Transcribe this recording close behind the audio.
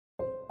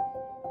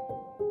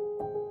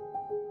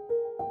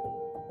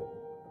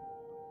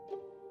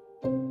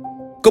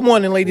Good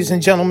morning, ladies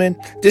and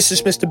gentlemen. This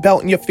is Mr.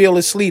 Belton, your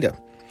fearless leader.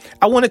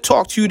 I want to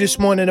talk to you this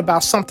morning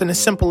about something as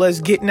simple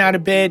as getting out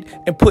of bed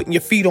and putting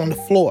your feet on the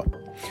floor.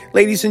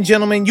 Ladies and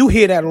gentlemen, you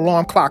hear that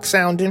alarm clock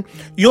sounding.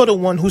 You're the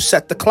one who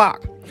set the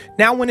clock.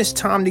 Now when it's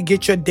time to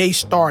get your day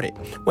started,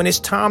 when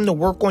it's time to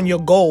work on your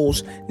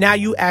goals, now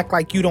you act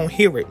like you don't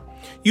hear it.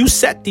 You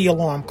set the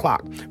alarm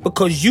clock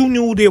because you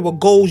knew there were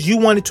goals you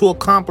wanted to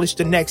accomplish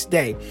the next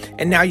day.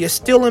 And now you're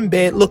still in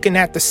bed looking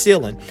at the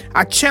ceiling.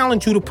 I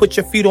challenge you to put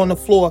your feet on the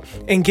floor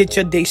and get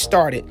your day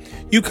started.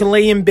 You can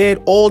lay in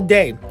bed all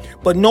day,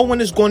 but no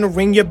one is going to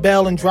ring your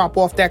bell and drop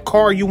off that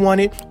car you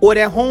wanted or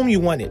that home you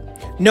wanted.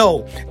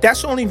 No,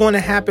 that's only going to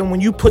happen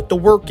when you put the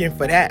work in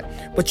for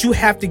that. But you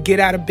have to get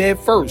out of bed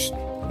first.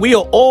 We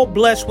are all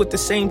blessed with the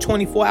same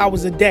 24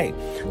 hours a day.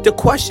 The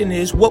question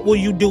is, what will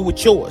you do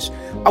with yours?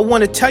 I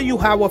want to tell you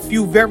how a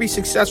few very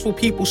successful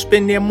people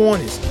spend their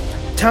mornings.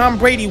 Tom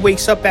Brady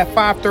wakes up at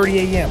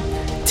 5:30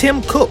 a.m.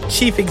 Tim Cook,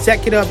 chief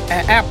executive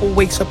at Apple,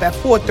 wakes up at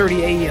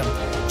 4:30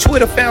 a.m.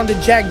 Twitter founder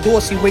Jack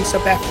Dorsey wakes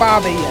up at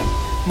 5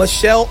 a.m.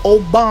 Michelle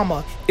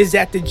Obama is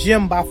at the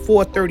gym by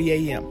 4:30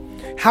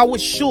 a.m.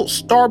 Howard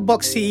Schultz,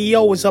 Starbucks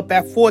CEO, is up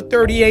at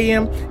 4:30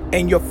 a.m.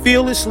 and your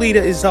fearless leader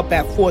is up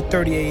at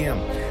 4:30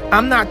 a.m.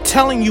 I'm not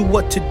telling you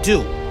what to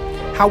do.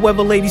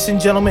 However, ladies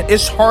and gentlemen,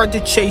 it's hard to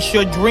chase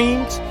your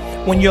dreams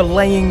when you're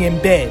laying in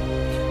bed.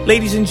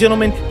 Ladies and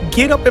gentlemen,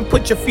 get up and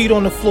put your feet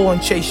on the floor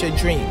and chase your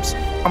dreams.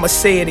 I'm going to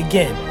say it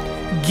again.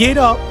 Get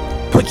up,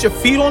 put your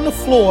feet on the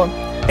floor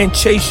and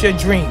chase your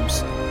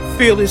dreams.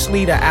 Fearless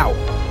leader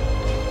out.